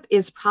tip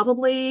is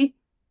probably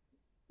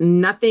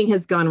nothing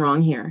has gone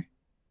wrong here.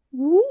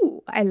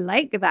 Ooh, I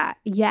like that.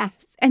 Yes.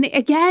 And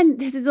again,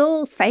 this is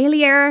all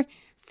failure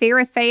fear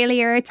of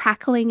failure,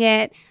 tackling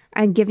it,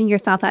 and giving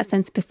yourself that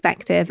sense of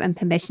perspective and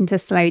permission to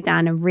slow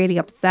down and really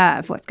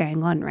observe what's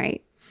going on,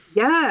 right?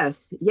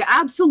 Yes. Yeah,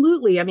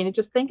 absolutely. I mean,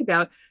 just think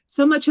about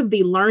so much of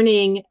the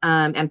learning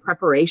and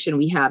preparation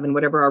we have in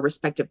whatever our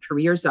respective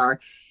careers are.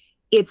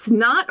 It's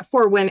not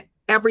for when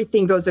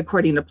everything goes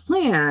according to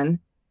plan.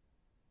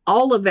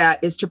 All of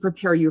that is to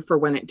prepare you for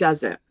when it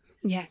doesn't.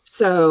 Yes.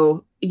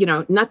 So,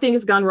 nothing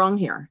has gone wrong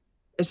here.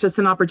 It's just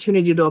an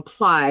opportunity to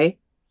apply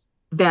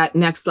that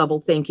next level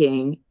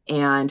thinking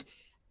and,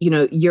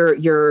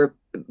 you're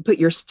put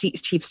your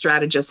chief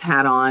strategist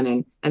hat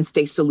on and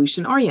stay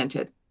solution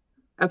oriented.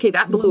 Okay,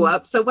 that blew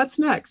up. So what's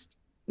next?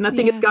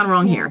 Nothing has gone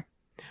wrong here.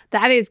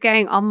 That is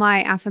going on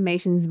my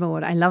affirmations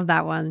board. I love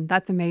that one.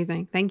 That's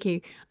amazing. Thank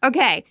you.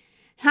 Okay.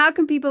 How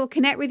can people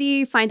connect with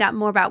you, find out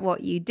more about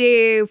what you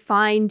do,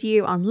 find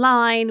you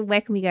online?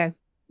 Where can we go?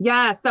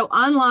 Yeah. So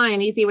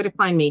online, easy way to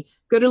find me.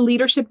 Go to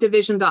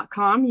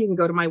leadershipdivision.com. You can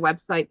go to my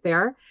website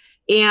there.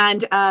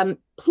 And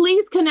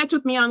please connect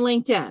with me on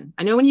LinkedIn.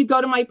 I know when you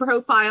go to my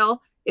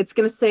profile, it's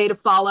going to say to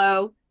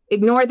follow.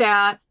 Ignore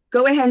that.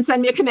 Go ahead and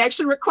send me a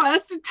connection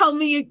request and tell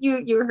me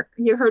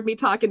you heard me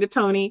talking to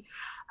Tony,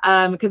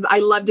 because I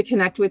love to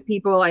connect with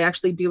people. I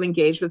actually do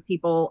engage with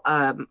people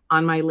on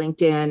my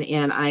LinkedIn,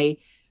 and I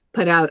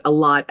put out a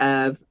lot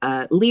of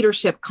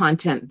leadership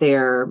content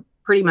there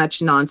pretty much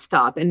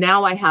nonstop. And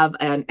now I have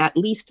an at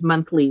least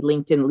monthly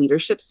LinkedIn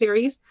leadership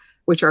series,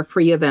 which are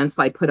free events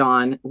I put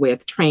on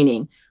with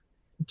training.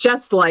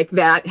 Just like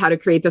that, how to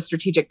create the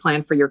strategic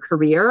plan for your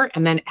career,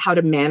 and then how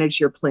to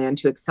manage your plan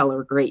to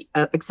accelerate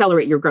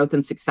your growth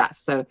and success.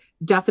 So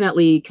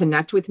definitely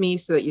connect with me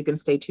so that you can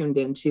stay tuned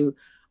into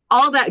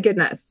all that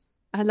goodness.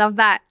 I love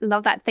that.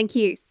 Love that. Thank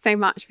you so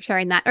much for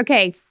sharing that.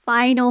 Okay,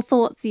 final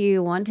thoughts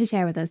you want to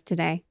share with us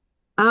today?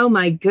 Oh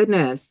my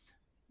goodness.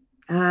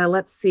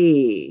 Let's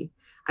see.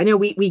 I know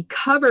we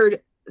covered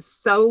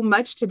so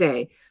much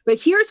today, but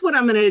here's what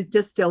I'm going to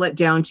distill it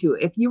down to.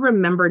 If you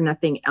remember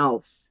nothing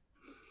else,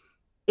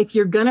 if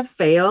you're going to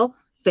fail,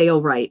 fail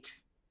right.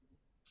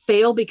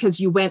 Fail because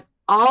you went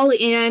all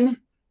in,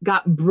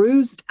 got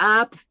bruised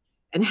up,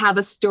 and have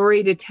a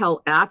story to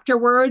tell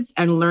afterwards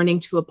and learning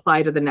to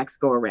apply to the next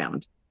go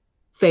around.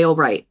 Fail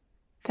right.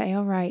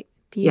 Fail right.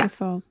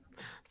 Beautiful.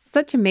 Yes.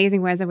 Such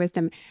amazing words of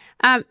wisdom.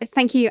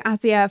 Thank you,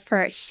 Asia,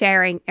 for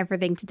sharing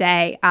everything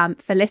today.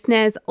 For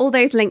listeners, all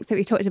those links that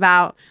we talked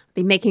about, I'll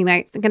be making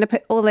notes. I'm going to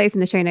put all those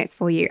in the show notes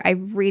for you. I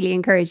really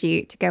encourage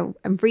you to go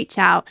and reach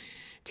out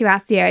to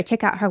Asia,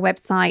 check out her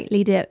website,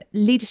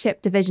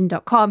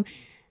 leadershipdivision.com,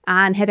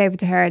 and head over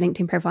to her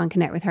LinkedIn profile and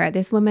connect with her.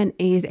 This woman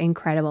is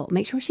incredible.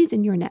 Make sure she's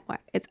in your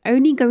network. It's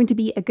only going to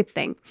be a good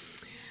thing.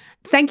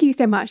 Thank you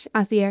so much,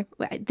 Asia.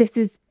 This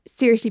has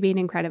seriously been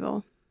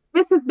incredible.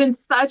 This has been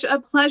such a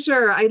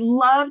pleasure. I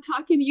love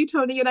talking to you,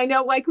 Tony. And I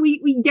know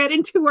we get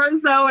into our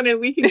zone and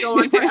we can go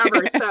on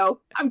forever.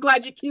 So I'm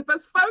glad you keep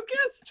us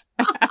focused.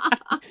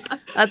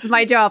 That's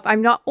my job.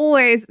 I'm not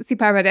always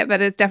superb at it,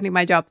 but it's definitely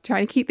my job to try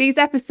and keep these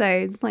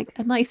episodes like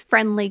a nice,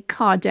 friendly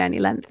car journey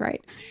length,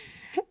 right?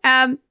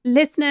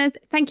 Listeners,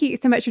 thank you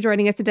so much for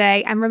joining us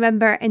today. And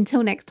remember,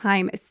 until next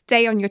time,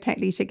 stay on your tech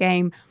leadership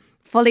game.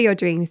 Follow your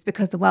dreams,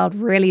 because the world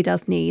really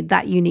does need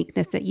that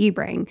uniqueness that you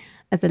bring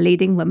as a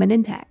leading woman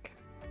in tech.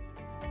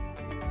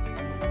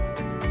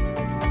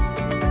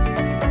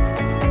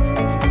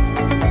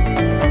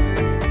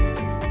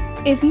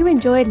 If you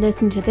enjoyed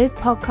listening to this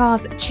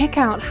podcast, check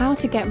out how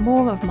to get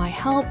more of my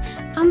help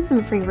and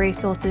some free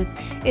resources.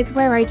 It's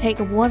where I take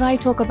what I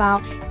talk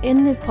about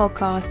in this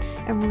podcast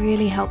and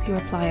really help you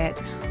apply it.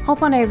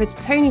 Hop on over to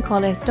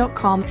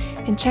tonycollis.com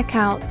and check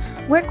out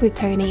Work with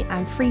Tony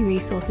and free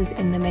resources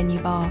in the menu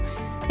bar.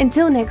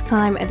 Until next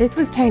time, this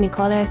was Tony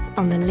Collis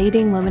on the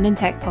Leading Women in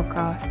Tech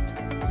podcast.